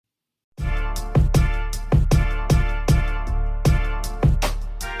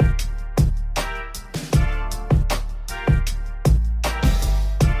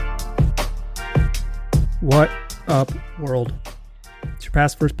What up, world? It's your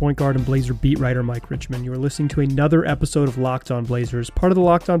past first point guard and Blazer beat writer Mike Richmond. You are listening to another episode of Locked On Blazers, part of the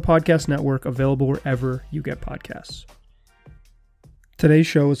Locked On Podcast Network, available wherever you get podcasts. Today's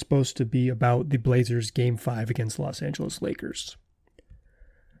show is supposed to be about the Blazers' Game 5 against Los Angeles Lakers.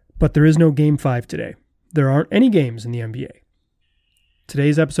 But there is no Game 5 today. There aren't any games in the NBA.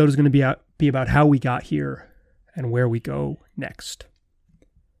 Today's episode is going to be about how we got here and where we go next.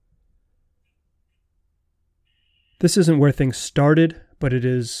 This isn't where things started, but it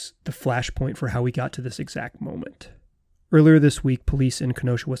is the flashpoint for how we got to this exact moment. Earlier this week, police in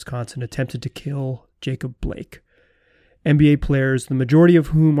Kenosha, Wisconsin attempted to kill Jacob Blake. NBA players, the majority of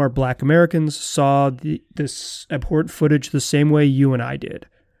whom are Black Americans, saw this abhorrent footage the same way you and I did.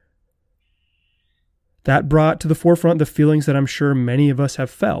 That brought to the forefront the feelings that I'm sure many of us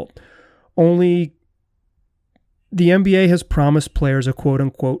have felt. Only the NBA has promised players a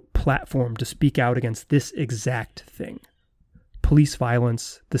quote-unquote platform to speak out against this exact thing. Police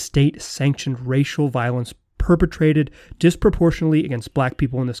violence, the state-sanctioned racial violence perpetrated disproportionately against Black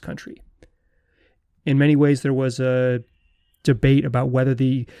people in this country. In many ways, there was a debate about whether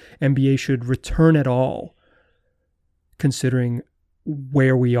the NBA should return at all, considering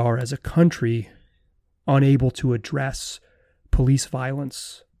where we are as a country, unable to address police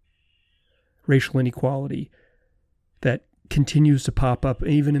violence, racial inequality that continues to pop up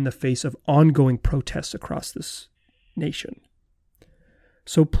even in the face of ongoing protests across this nation.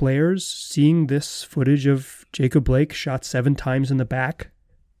 So players seeing this footage of Jacob Blake shot 7 times in the back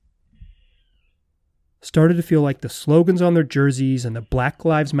started to feel like the slogans on their jerseys and the Black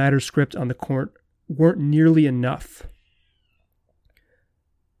Lives Matter script on the court weren't nearly enough.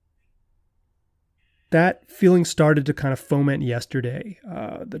 That feeling started to kind of foment yesterday.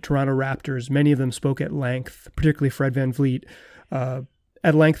 The Toronto Raptors, many of them spoke at length, particularly Fred VanVleet,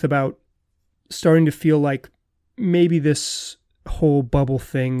 at length about starting to feel like maybe this whole bubble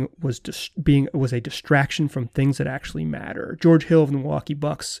thing was a distraction from things that actually matter. George Hill of the Milwaukee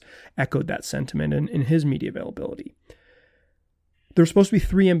Bucks echoed that sentiment in his media availability. There were supposed to be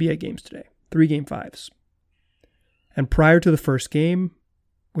 3 NBA games today, 3 Game 5s. And prior to the first game,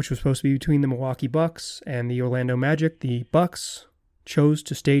 which was supposed to be between the Milwaukee Bucks and the Orlando Magic, the Bucks chose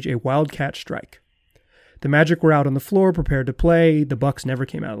to stage a wildcat strike. The Magic were out on the floor, prepared to play. The Bucks never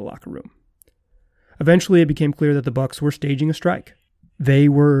came out of the locker room. Eventually, it became clear that the Bucks were staging a strike. They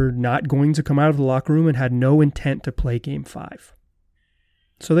were not going to come out of the locker room and had no intent to play Game 5.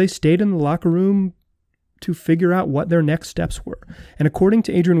 So they stayed in the locker room to figure out what their next steps were. And according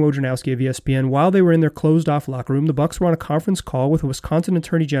to Adrian Wojnarowski of ESPN, while they were in their closed-off locker room, the Bucks were on a conference call with Wisconsin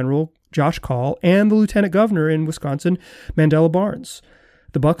Attorney General Josh Kaul and the Lieutenant Governor in Wisconsin, Mandela Barnes.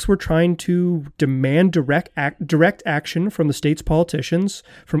 The Bucks were trying to demand direct action from the state's politicians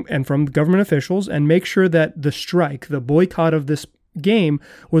from government officials and make sure that the strike, the boycott of this game,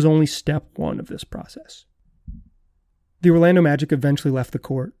 was only step 1 of this process. The Orlando Magic eventually left the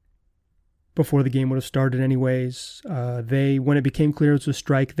court before the game would have started anyways. When it became clear it was a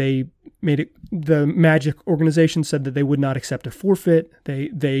strike, the Magic organization said that they would not accept a forfeit.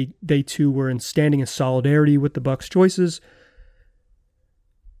 They too were standing in solidarity with the Bucks' choices.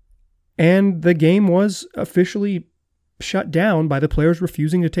 And the game was officially shut down by the players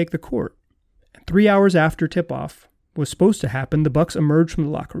refusing to take the court. 3 hours after tip-off was supposed to happen, the Bucks emerged from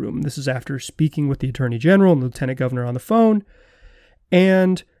the locker room. This is after speaking with the Attorney General and the Lieutenant Governor on the phone.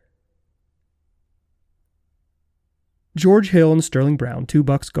 And George Hill and Sterling Brown, 2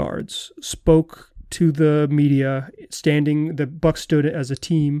 Bucks guards, spoke to the media. The Bucks stood as a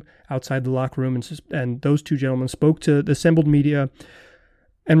team outside the locker room, and those 2 gentlemen spoke to the assembled media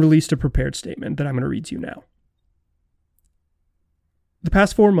and released a prepared statement that I'm going to read to you now. The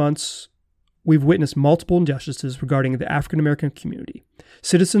past 4 months, we've witnessed multiple injustices regarding the African American community.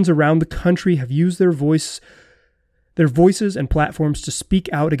 Citizens around the country have used their voices and platforms to speak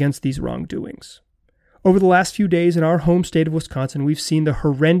out against these wrongdoings. Over the last few days in our home state of Wisconsin, we've seen the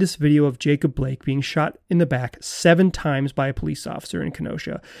horrendous video of Jacob Blake being shot in the back 7 times by a police officer in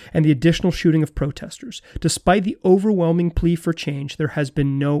Kenosha and the additional shooting of protesters. Despite the overwhelming plea for change, there has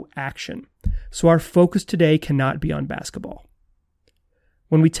been no action. So our focus today cannot be on basketball.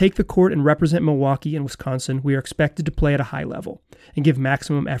 When we take the court and represent Milwaukee and Wisconsin, we are expected to play at a high level and give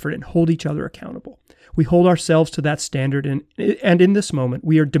maximum effort and hold each other accountable. We hold ourselves to that standard, and in this moment,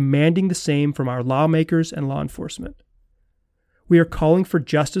 we are demanding the same from our lawmakers and law enforcement. We are calling for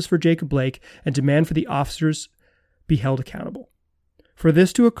justice for Jacob Blake and demand for the officers be held accountable. For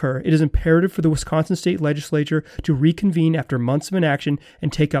this to occur, it is imperative for the Wisconsin State Legislature to reconvene after months of inaction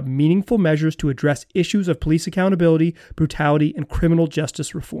and take up meaningful measures to address issues of police accountability, brutality, and criminal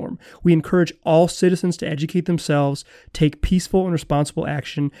justice reform. We encourage all citizens to educate themselves, take peaceful and responsible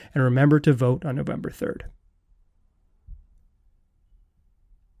action, and remember to vote on November 3rd.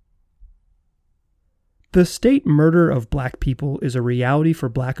 The state murder of Black people is a reality for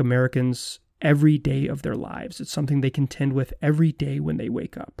Black Americans every day of their lives. It's something they contend with every day when they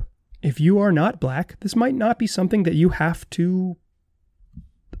wake up. If you are not Black, this might not be something that you have to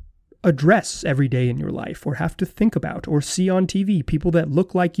address every day in your life or have to think about or see on TV, people that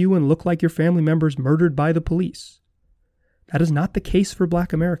look like you and look like your family members murdered by the police. That is not the case for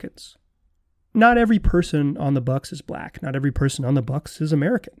Black Americans. Not every person on the Bucs is Black. Not every person on the Bucs is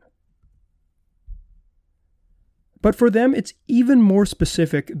American. But for them, it's even more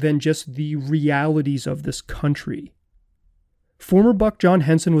specific than just the realities of this country. Former Buck John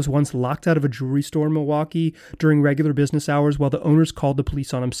Henson was once locked out of a jewelry store in Milwaukee during regular business hours while the owners called the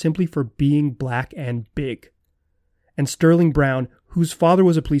police on him simply for being Black and big. And Sterling Brown, whose father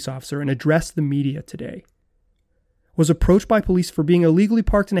was a police officer and addressed the media today, was approached by police for being illegally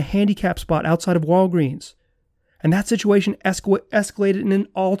parked in a handicap spot outside of Walgreens. And that situation escalated in an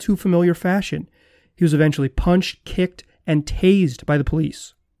all too familiar fashion. He was eventually punched, kicked, and tased by the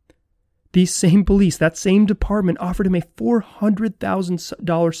police. These same police, that same department, offered him a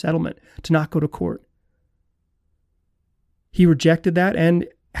 $400,000 settlement to not go to court. He rejected that and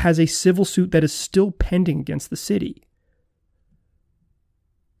has a civil suit that is still pending against the city.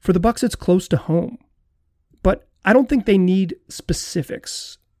 For the Bucs, it's close to home. But I don't think they need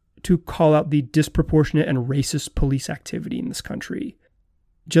specifics to call out the disproportionate and racist police activity in this country.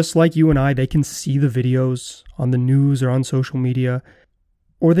 Just like you and I, they can see the videos on the news or on social media,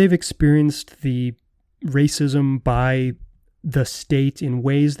 or they've experienced the racism by the state in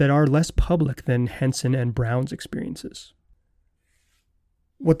ways that are less public than Henson and Brown's experiences.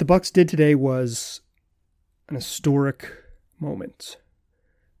 What the Bucs did today was an historic moment.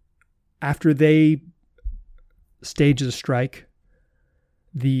 After they staged a strike,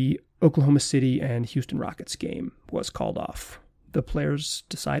 the Oklahoma City and Houston Rockets game was called off. The players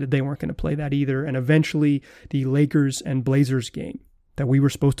decided they weren't going to play that either. And eventually the Lakers and Blazers game that we were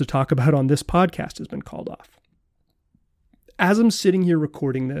supposed to talk about on this podcast has been called off. As I'm sitting here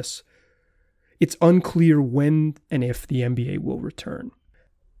recording this, it's unclear when and if the NBA will return.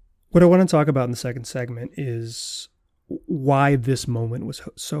 What I want to talk about in the second segment is why this moment was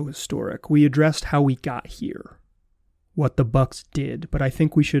so historic. We addressed how we got here, what the Bucs did, but I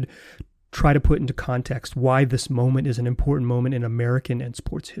think we should try to put into context why this moment is an important moment in American and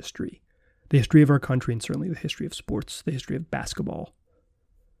sports history. The history of our country and certainly the history of sports, the history of basketball.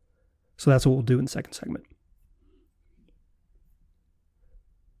 So that's what we'll do in the second segment.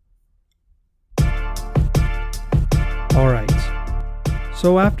 All right.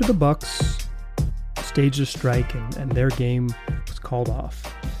 So after the Bucs staged a strike and their game was called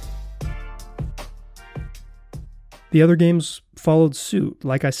off, the other games followed suit.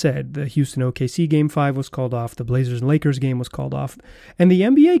 Like I said, the Houston OKC Game 5 was called off, the Blazers and Lakers game was called off, and the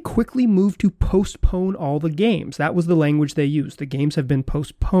NBA quickly moved to postpone all the games. That was the language they used. The games have been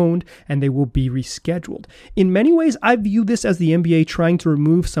postponed and they will be rescheduled. In many ways, I view this as the NBA trying to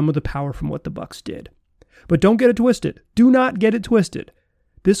remove some of the power from what the Bucs did. But don't get it twisted. Do not get it twisted.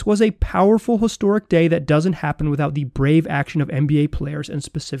 This was a powerful, historic day that doesn't happen without the brave action of NBA players and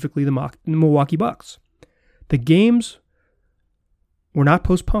specifically the Milwaukee Bucks. The games were not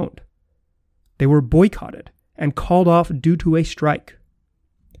postponed. They were boycotted and called off due to a strike.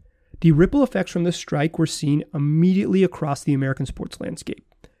 The ripple effects from this strike were seen immediately across the American sports landscape.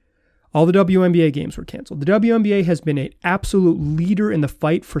 All the WNBA games were canceled. The WNBA has been an absolute leader in the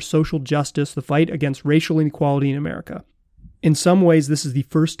fight for social justice, the fight against racial inequality in America. In some ways, this is the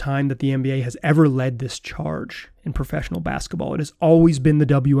first time that the NBA has ever led this charge in professional basketball. It has always been the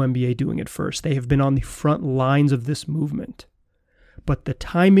WNBA doing it first. They have been on the front lines of this movement. But the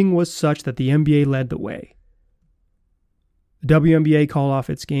timing was such that the NBA led the way. The WNBA called off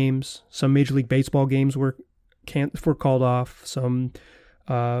its games. Some Major League Baseball games were called off. Some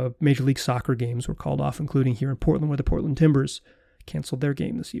Major League Soccer games were called off, including here in Portland, where the Portland Timbers canceled their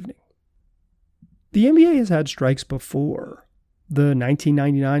game this evening. The NBA has had strikes before. The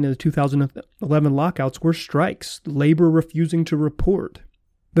 1999 and the 2011 lockouts were strikes, labor refusing to report.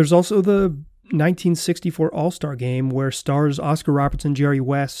 There's also the 1964 All-Star Game where stars Oscar Robertson, Jerry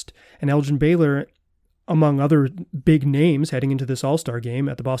West, and Elgin Baylor, among other big names heading into this All-Star Game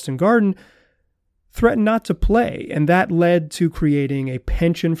at the Boston Garden, threatened not to play, and that led to creating a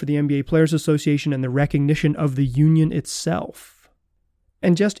pension for the NBA Players Association and the recognition of the union itself.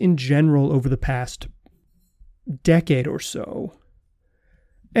 And just in general, over the past decade or so,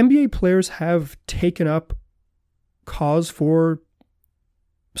 NBA players have taken up cause for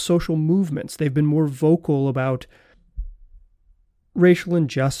social movements. They've been more vocal about racial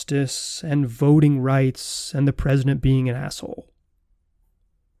injustice and voting rights and the president being an asshole.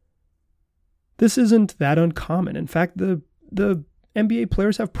 This isn't that uncommon. In fact, the NBA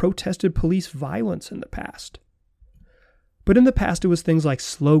players have protested police violence in the past. But in the past, it was things like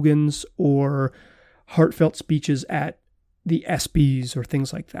slogans or heartfelt speeches at the ESPYs or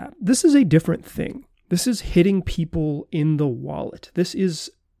things like that. This is a different thing. This is hitting people in the wallet. This is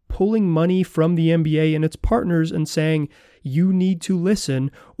pulling money from the NBA and its partners and saying, you need to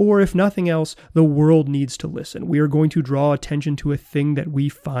listen, or if nothing else, the world needs to listen. We are going to draw attention to a thing that we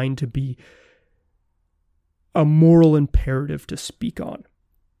find to be a moral imperative to speak on.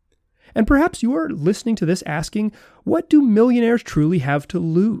 And perhaps you are listening to this asking, what do millionaires truly have to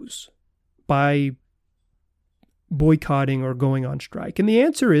lose by boycotting or going on strike? And the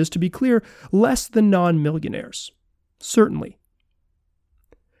answer is, to be clear, less than non-millionaires. Certainly.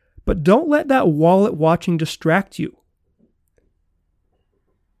 But don't let that wallet watching distract you.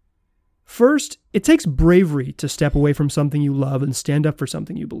 First, it takes bravery to step away from something you love and stand up for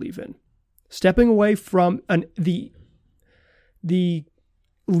something you believe in. Stepping away from the league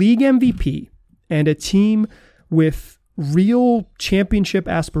MVP and a team with real championship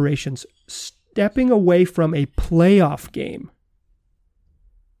aspirations, stepping away from a playoff game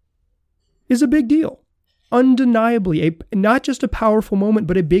is a big deal. Undeniably, not just a powerful moment,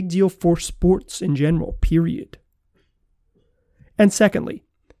 but a big deal for sports in general, period. And secondly,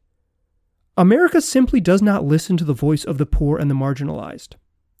 America simply does not listen to the voice of the poor and the marginalized.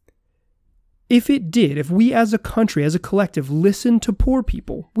 If it did, if we as a country, as a collective, listened to poor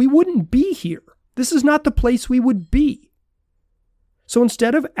people, we wouldn't be here. This is not the place we would be. So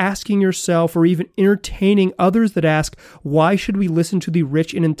instead of asking yourself or even entertaining others that ask, why should we listen to the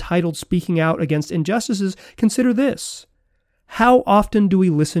rich and entitled speaking out against injustices, consider this. How often do we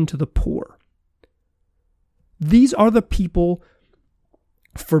listen to the poor? These are the people,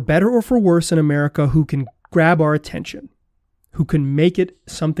 for better or for worse in America, who can grab our attention, who can make it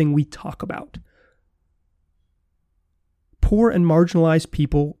something we talk about. Poor and marginalized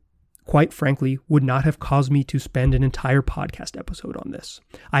people, quite frankly, would not have caused me to spend an entire podcast episode on this.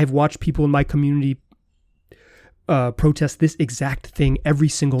 I've watched people in my community protest this exact thing every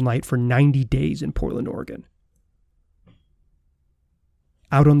single night for 90 days in Portland, Oregon.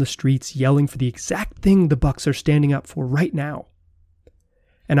 Out on the streets yelling for the exact thing the Bucks are standing up for right now.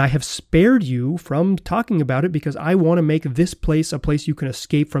 And I have spared you from talking about it because I want to make this place a place you can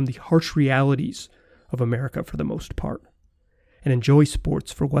escape from the harsh realities of America for the most part and enjoy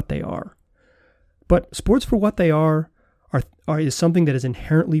sports for what they are. But sports for what they are is something that is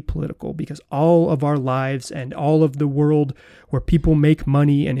inherently political, because all of our lives and all of the world where people make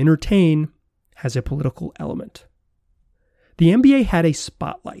money and entertain has a political element. The NBA had a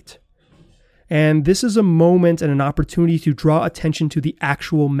spotlight. And this is a moment and an opportunity to draw attention to the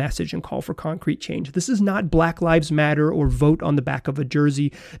actual message and call for concrete change. This is not Black Lives Matter or vote on the back of a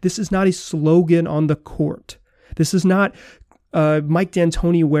jersey. This is not a slogan on the court. This is not Mike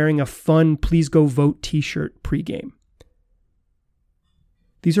D'Antoni wearing a fun "Please Go Vote" t-shirt pregame.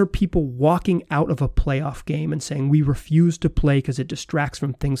 These are people walking out of a playoff game and saying, we refuse to play because it distracts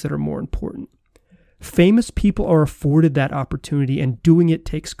from things that are more important. Famous people are afforded that opportunity, and doing it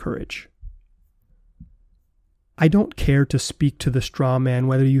takes courage. I don't care to speak to the straw man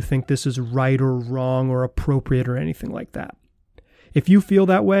whether you think this is right or wrong or appropriate or anything like that. If you feel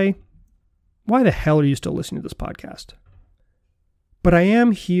that way, why the hell are you still listening to this podcast? But I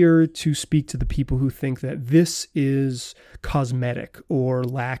am here to speak to the people who think that this is cosmetic or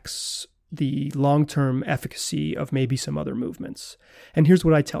lacks the long-term efficacy of maybe some other movements. And here's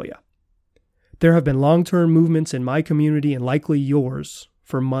what I tell you. There have been long-term movements in my community and likely yours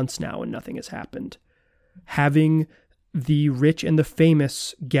for months now, and nothing has happened. Having the rich and the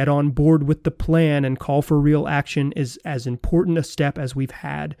famous get on board with the plan and call for real action is as important a step as we've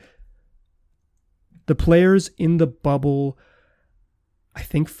had. The players in the bubble, I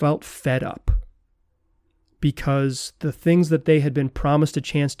think, felt fed up because the things that they had been promised a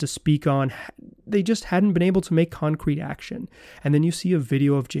chance to speak on, they just hadn't been able to make concrete action. And then you see a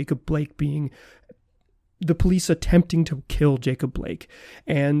video of Jacob Blake the police attempting to kill Jacob Blake.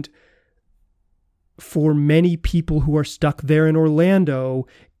 And for many people who are stuck there in Orlando,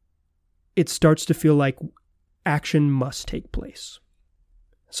 it starts to feel like action must take place.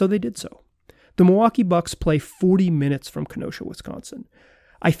 So they did so. The Milwaukee Bucks play 40 minutes from Kenosha, Wisconsin.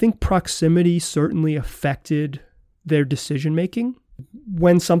 I think proximity certainly affected their decision-making.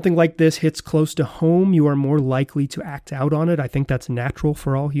 When something like this hits close to home, you are more likely to act out on it. I think that's natural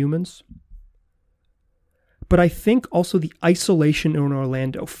for all humans. But I think also the isolation in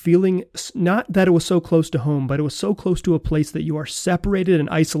Orlando, feeling not that it was so close to home, but it was so close to a place that you are separated and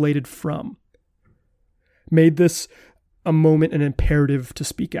isolated from, made this a moment an imperative to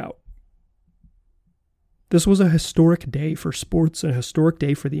speak out. This was a historic day for sports, a historic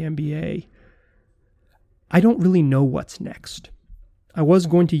day for the NBA. I don't really know what's next. I was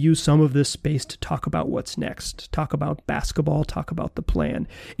going to use some of this space to talk about what's next, talk about basketball, talk about the plan.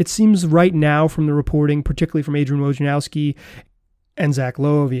 It seems right now from the reporting, particularly from Adrian Wojnarowski and Zach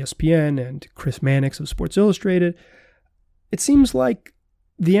Lowe of ESPN and Chris Mannix of Sports Illustrated, it seems like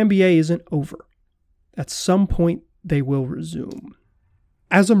the NBA isn't over. At some point, they will resume.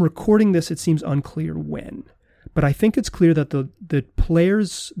 As I'm recording this, it seems unclear when, but I think it's clear that the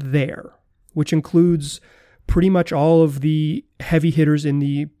players there, which includes pretty much all of the heavy hitters in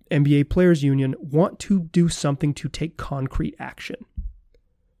the NBA Players Union, want to do something to take concrete action.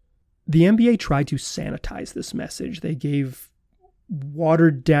 The NBA tried to sanitize this message. They gave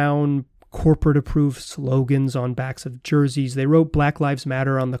watered down, corporate approved slogans on backs of jerseys. They wrote Black Lives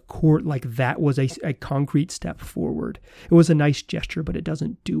Matter on the court like that was a concrete step forward. It was a nice gesture, but it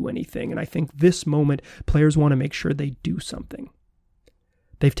doesn't do anything. And I think this moment, players want to make sure they do something.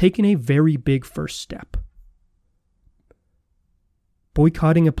 They've taken a very big first step.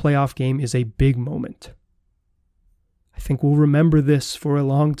 Boycotting a playoff game is a big moment. I think we'll remember this for a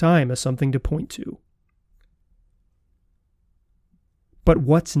long time as something to point to. But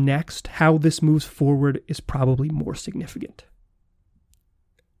what's next, how this moves forward, is probably more significant.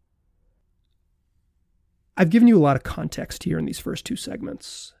 I've given you a lot of context here in these first two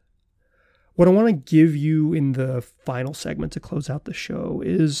segments. What I want to give you in the final segment to close out the show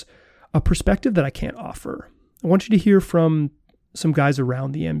is a perspective that I can't offer. I want you to hear from some guys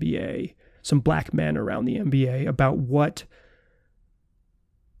around the NBA, some black men around the NBA, about what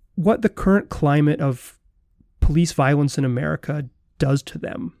the current climate of police violence in America does to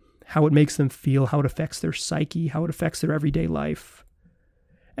them, how it makes them feel, how it affects their psyche, how it affects their everyday life,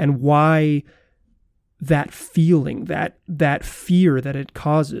 and why that feeling, that fear that it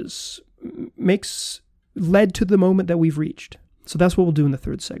causes led to the moment that we've reached. So that's what we'll do in the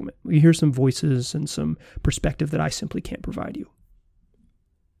third segment. We hear some voices and some perspective that I simply can't provide you.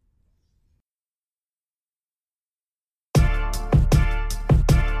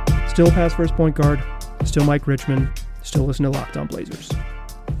 Still past first point guard, still Mike Richman, still listen to Locked On Blazers.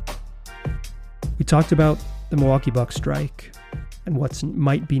 We talked about the Milwaukee Bucks strike and what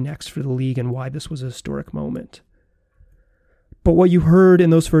might be next for the league and why this was a historic moment. But what you heard in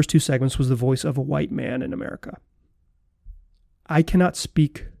those first two segments was the voice of a white man in America. I cannot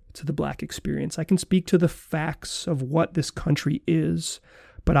speak to the black experience. I can speak to the facts of what this country is,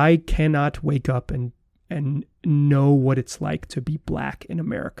 but I cannot wake up and know what it's like to be black in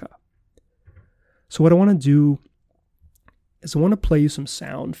America. So what I want to do is I want to play you some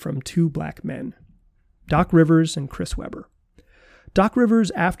sound from two black men, Doc Rivers and Chris Webber. Doc Rivers,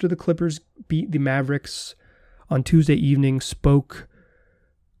 after the Clippers beat the Mavericks on Tuesday evening, spoke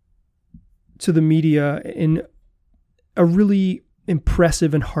to the media in a really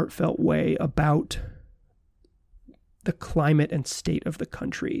impressive and heartfelt way about the climate and state of the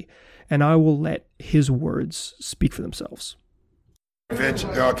country. And I will let his words speak for themselves.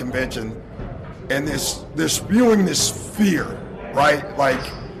 Convention, and they're spewing this fear, right? Like,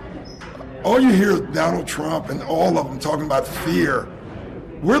 all you hear is Donald Trump and all of them talking about fear.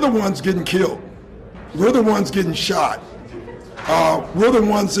 We're the ones getting killed. We're the ones getting shot. We're the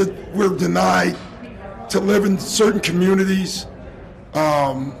ones that we're denied to live in certain communities.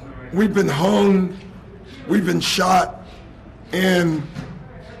 We've been hung, we've been shot, and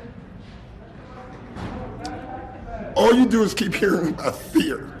all you do is keep hearing about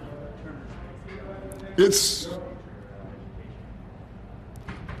fear. It's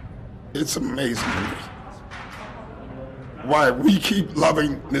amazing to me why we keep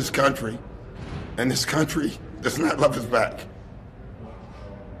loving this country and this country does not love us back.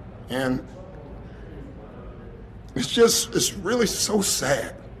 And it's really so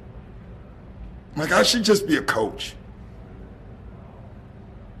sad. Like, I should just be a coach.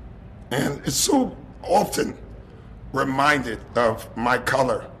 And it's so often reminded of my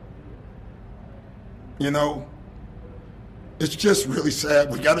color. You know, it's just really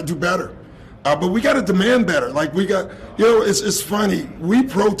sad. We got to do better. But we got to demand better. Like, it's funny. We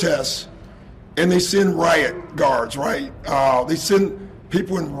protest and they send riot guards, right? They send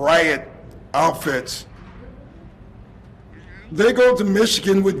people in riot outfits. They go to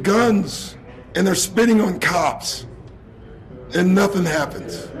Michigan with guns and they're spitting on cops. and nothing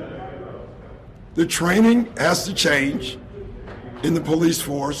happens. The training has to change in the police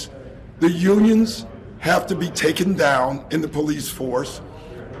force. The unions have to be taken down in the police force.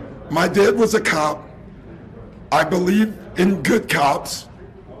 My dad was a cop. I believe in good cops.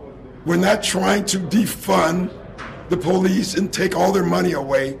 We're not trying to defund the police and take all their money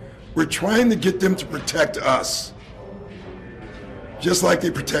away. We're trying to get them to protect us, just like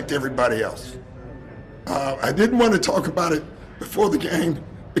they protect everybody else. I didn't want to talk about it before the game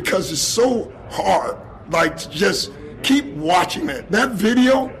because it's so hard. Like, to just keep watching it. That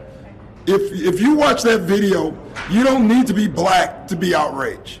video, if you watch that video, you don't need to be black to be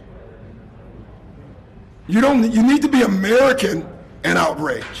outraged. You need to be American and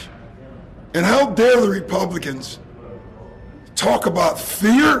outraged. And how dare the Republicans talk about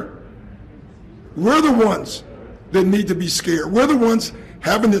fear? We're the ones that need to be scared. We're the ones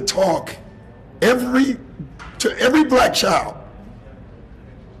having to talk to every black child.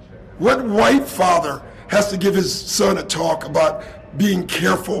 What white father has to give his son a talk about being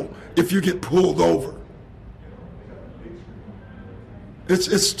careful if you get pulled over?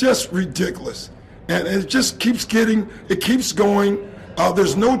 It's just ridiculous. And it just keeps going.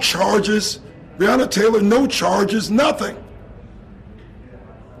 There's no charges. Breonna Taylor, no charges, nothing.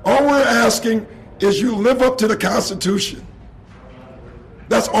 All we're asking is you live up to the Constitution.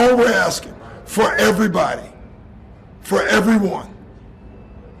 That's all we're asking for everybody, for everyone.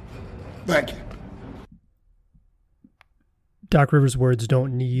 Thank you. Doc Rivers' words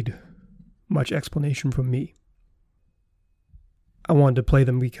don't need much explanation from me. I wanted to play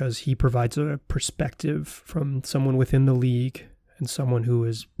them because he provides a perspective from someone within the league and someone who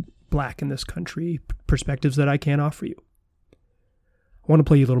is black in this country, perspectives that I can't offer you. I want to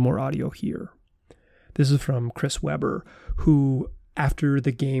play you a little more audio here. This is from Chris Webber, who, after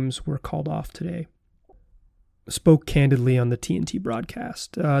the games were called off today, spoke candidly on the TNT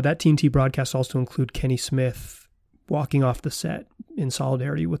broadcast. That TNT broadcast also included Kenny Smith walking off the set in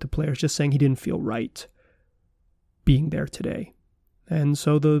solidarity with the players, just saying he didn't feel right being there today. And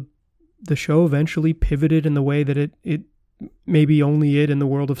so the show eventually pivoted in the way that it maybe only it in the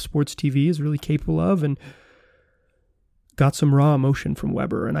world of sports TV is really capable of, and got some raw emotion from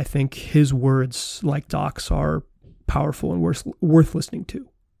Webber. And I think his words, like Doc's, are powerful and worth listening to.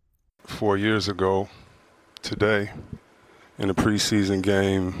 4 years ago today, in a preseason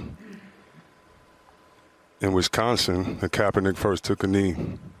game in Wisconsin, that Kaepernick first took a knee.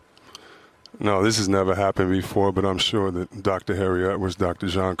 No, this has never happened before, but I'm sure that Dr. Harry Edwards, Dr.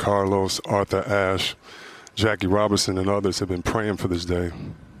 John Carlos, Arthur Ashe, Jackie Robinson, and others have been praying for this day.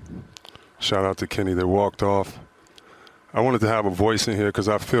 Shout out to Kenny that walked off. I wanted to have a voice in here because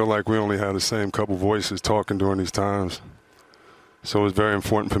I feel like we only had the same couple voices talking during these times. So it's very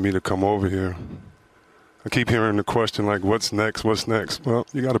important for me to come over here. I keep hearing the question like, what's next, what's next? Well,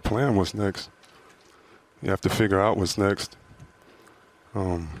 you got to plan what's next. You have to figure out what's next.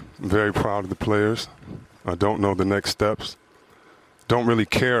 I'm very proud of the players. I don't know the next steps. Don't really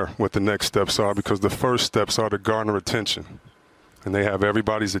care what the next steps are because the first steps are to garner attention. And they have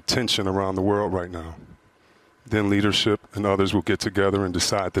everybody's attention around the world right now. Then leadership and others will get together and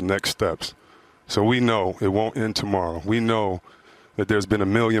decide the next steps. So we know it won't end tomorrow. We know that there's been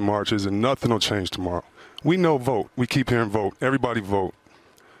 1 million marches and nothing will change tomorrow. We know vote. We keep hearing vote. Everybody vote.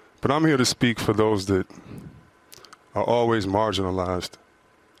 But I'm here to speak for those that are always marginalized.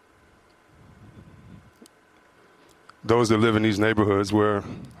 Those that live in these neighborhoods where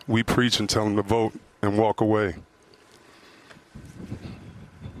we preach and tell them to vote and walk away.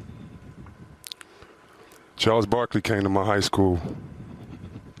 Charles Barkley came to my high school.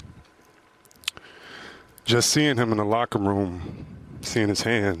 Just seeing him in the locker room, seeing his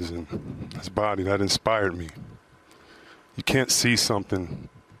hands and his body, that inspired me. You can't see something.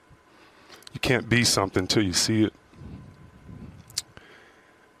 You can't be something until you see it.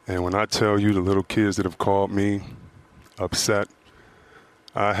 And when I tell you the little kids that have called me upset,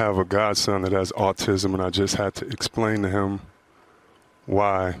 I have a godson that has autism, and I just had to explain to him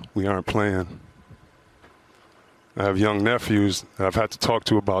why we aren't playing. I have young nephews that I've had to talk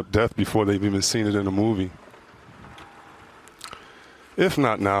to about death before they've even seen it in a movie. If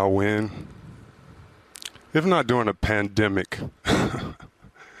not now, when? If not during a pandemic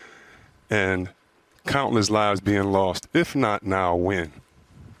and countless lives being lost, if not now, when?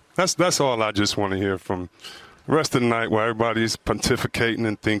 That's all I just want to hear from the rest of the night while everybody's pontificating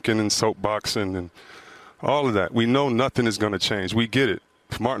and thinking and soapboxing and all of that. We know nothing is going to change. We get it.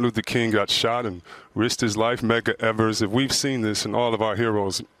 If Martin Luther King got shot and risked his life, Medgar Evers, if we've seen this and all of our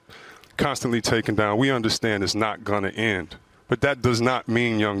heroes constantly taken down, we understand it's not going to end. But that does not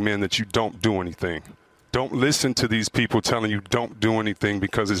mean, young men, that you don't do anything. Don't listen to these people telling you don't do anything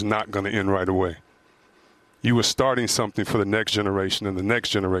because it's not going to end right away. You are starting something for the next generation and the next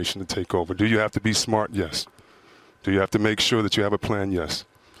generation to take over. Do you have to be smart? Yes. Do you have to make sure that you have a plan? Yes.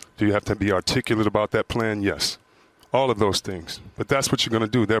 Do you have to be articulate about that plan? Yes. All of those things. But that's what you're going to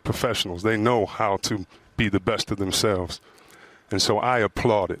do. They're professionals. They know how to be the best of themselves. And so I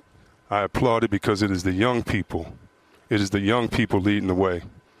applaud it. I applaud it because it is the young people. It is the young people leading the way.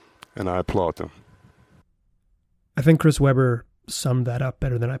 And I applaud them. I think Chris Webber summed that up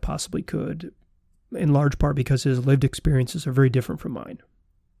better than I possibly could, in large part because his lived experiences are very different from mine.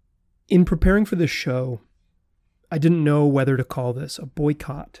 In preparing for this show, I didn't know whether to call this a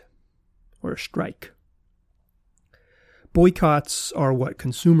boycott or a strike. Boycotts are what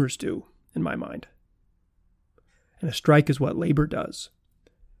consumers do, in my mind. And a strike is what labor does.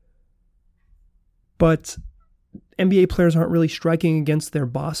 But NBA players aren't really striking against their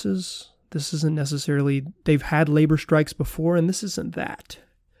bosses. This isn't necessarily, they've had labor strikes before, and this isn't that.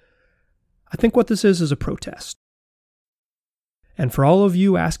 I think what this is a protest. And for all of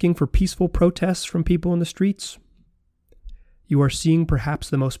you asking for peaceful protests from people in the streets, you are seeing perhaps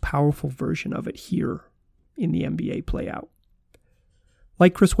the most powerful version of it here in the NBA play out.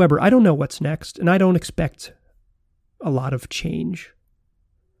 Like Chris Webber, I don't know what's next, and I don't expect a lot of change.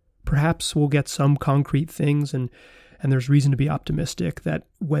 Perhaps we'll get some concrete things, and there's reason to be optimistic that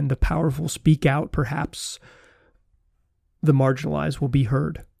when the powerful speak out, perhaps the marginalized will be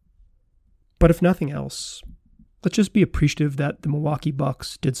heard. But if nothing else, let's just be appreciative that the Milwaukee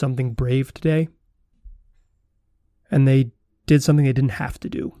Bucks did something brave today, and they did something they didn't have to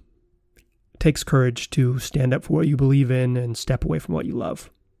do. It takes courage to stand up for what you believe in and step away from what you love.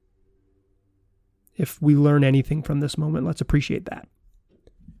 If we learn anything from this moment, let's appreciate that.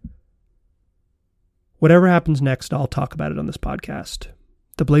 Whatever happens next, I'll talk about it on this podcast.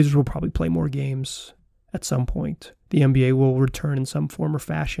 The Blazers will probably play more games at some point. The NBA will return in some form or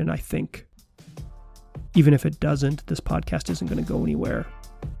fashion, I think. Even if it doesn't, this podcast isn't going to go anywhere.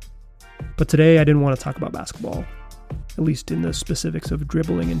 But today, I didn't want to talk about basketball, at least in the specifics of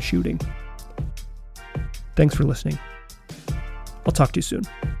dribbling and shooting. Thanks for listening. I'll talk to you soon.